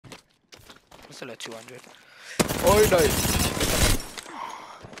still at 200. Oh no!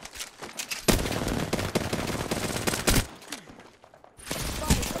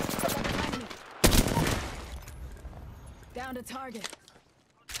 Down to target.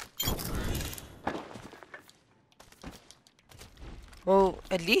 Well,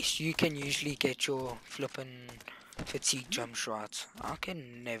 at least you can usually get your flippin' fatigue jumps right. I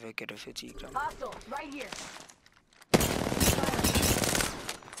can never get a fatigue jump. Hostile, right here.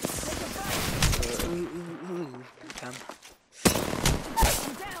 Damn.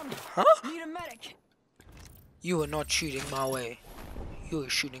 I'm down. Huh? Need a medic. You were not shooting my way. You were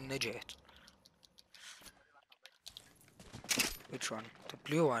shooting the jet. Which one? The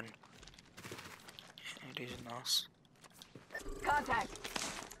blue one. It is nice. Contact.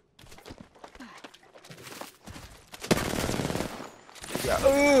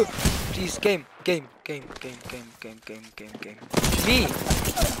 Yeah. Please, game. Me.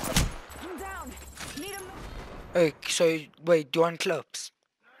 I'm down. Need a Okay, so wait, do you want clips?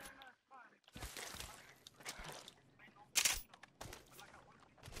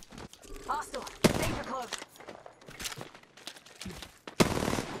 hostile. Danger close.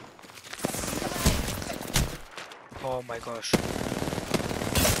 Oh my gosh.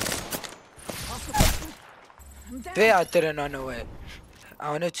 Hostile. I'm down. There, I didn't run away.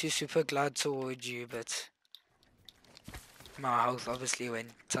 I wanted to super glide towards you, but my health obviously went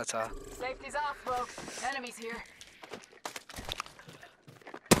ta-ta. Safety's off, folks. Enemies here.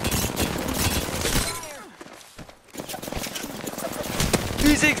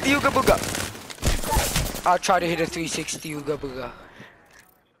 360 Ooga Booga! I'll try to hit a 360 Ooga Booga.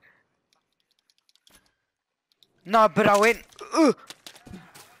 No, but I went.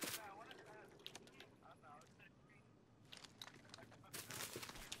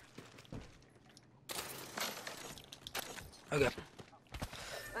 Okay.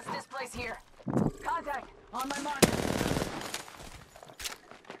 Let's displace here. Contact. On my mark.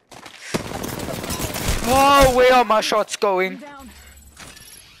 Oh, where are my shots going? Down.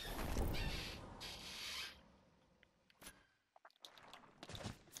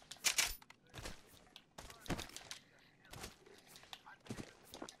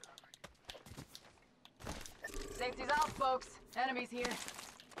 Safety's off, folks. Enemies here.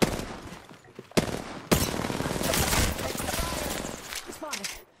 Spotted.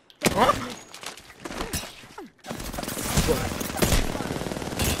 Huh?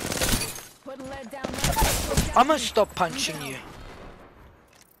 Putting lead down. I must stop punching you.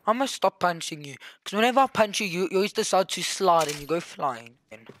 I must stop punching you. Because whenever I punch you, you always decide to slide and you go flying.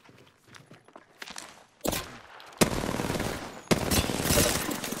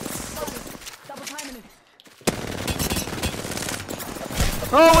 Double timing it.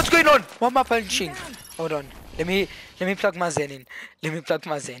 Oh, what's going on? Why am I punching? Hold on. Let me plug my Zen in.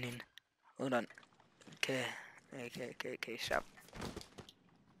 Hold on. Okay. Sharp.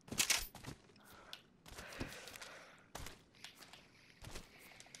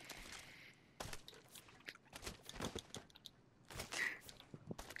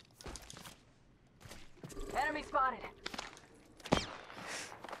 Enemy spotted.